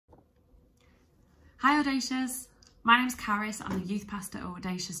Hi Audacious, my name's Charis. I'm the youth pastor at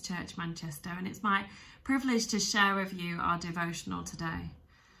Audacious Church Manchester, and it's my privilege to share with you our devotional today.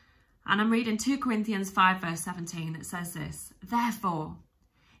 And I'm reading 2 Corinthians 5 verse 17 that says this: "Therefore,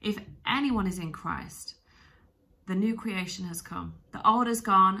 if anyone is in Christ, the new creation has come. The old is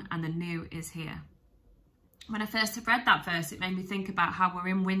gone and the new is here." When I first have read that verse, it made me think about how we're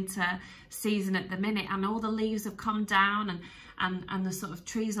in winter season at the minute, and all the leaves have come down and the sort of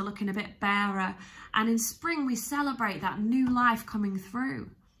trees are looking a bit barer. And in spring, we celebrate that new life coming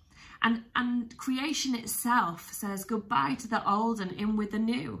through. And creation itself says goodbye to the old and in with the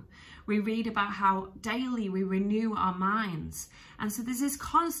new. We read about how daily we renew our minds. And so there's this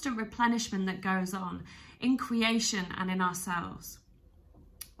constant replenishment that goes on in creation and in ourselves.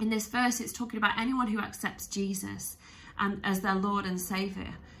 In this verse, it's talking about anyone who accepts Jesus and as their Lord and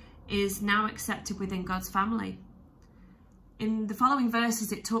Saviour is now accepted within God's family. In the following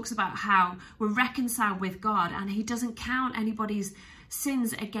verses, it talks about how we're reconciled with God and he doesn't count anybody's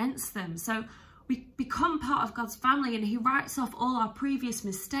sins against them. So we become part of God's family, and he writes off all our previous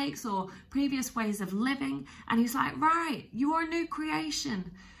mistakes or previous ways of living. And he's like, right, you are a new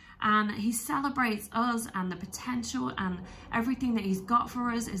creation. And he celebrates us and the potential, and everything that he's got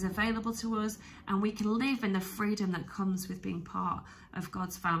for us is available to us. And we can live in the freedom that comes with being part of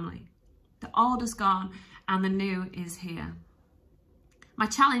God's family. The old is gone and the new is here. My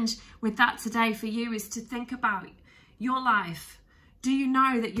challenge with that today for you is to think about your life. Do you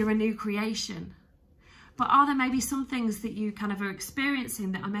know that you're a new creation? But are there maybe some things that you kind of are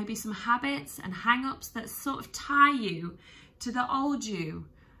experiencing that are maybe some habits and hang-ups that sort of tie you to the old you,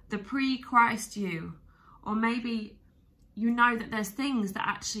 the pre-Christ you? Or maybe you know that there's things that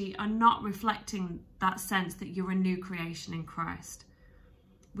actually are not reflecting that sense that you're a new creation in Christ.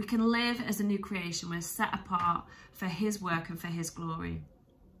 We can live as a new creation. We're set apart for his work and for his glory.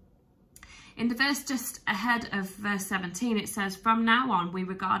 In the verse just ahead of verse 17, it says, "From now on, we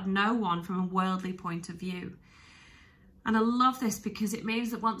regard no one from a worldly point of view." And I love this because it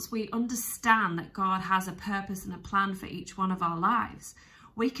means that once we understand that God has a purpose and a plan for each one of our lives,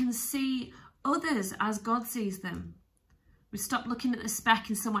 we can see others as God sees them. We stop looking at the speck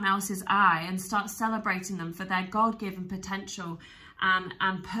in someone else's eye and start celebrating them for their God-given potential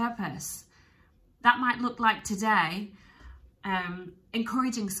and purpose. That might look like today,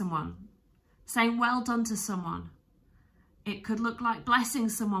 encouraging someone, saying well done to someone. It could look like blessing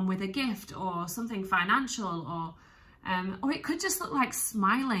someone with a gift or something financial, or it could just look like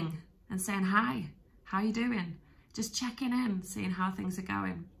smiling and saying, "Hi, how you doing?" Just checking in, seeing how things are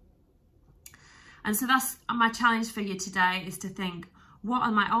going. And so that's my challenge for you today, is to think, what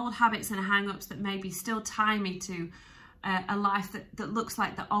are my old habits and hang-ups that maybe still tie me to a life that looks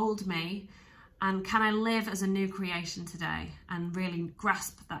like the old me? And can I live as a new creation today and really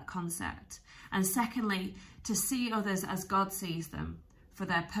grasp that concept? And secondly, to see others as God sees them for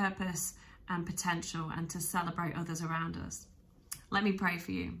their purpose and potential, and to celebrate others around us. Let me pray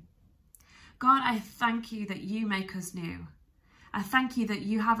for you. God, I thank you that you make us new. I thank you that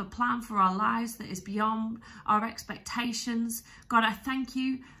you have a plan for our lives that is beyond our expectations. God, I thank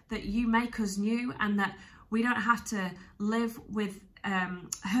you that you make us new and that we don't have to live with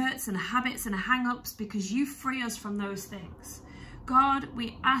hurts and habits and hang-ups, because you free us from those things. God,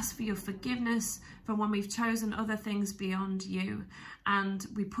 we ask for your forgiveness for when we've chosen other things beyond you, and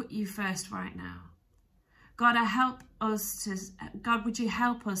we put you first right now. God, God, would you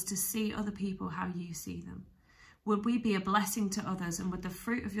help us to see other people how you see them? Would we be a blessing to others, and would the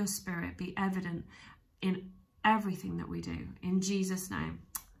fruit of your Spirit be evident in everything that we do? In Jesus' name,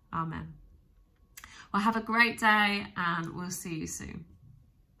 amen. Well, have a great day, and we'll see you soon.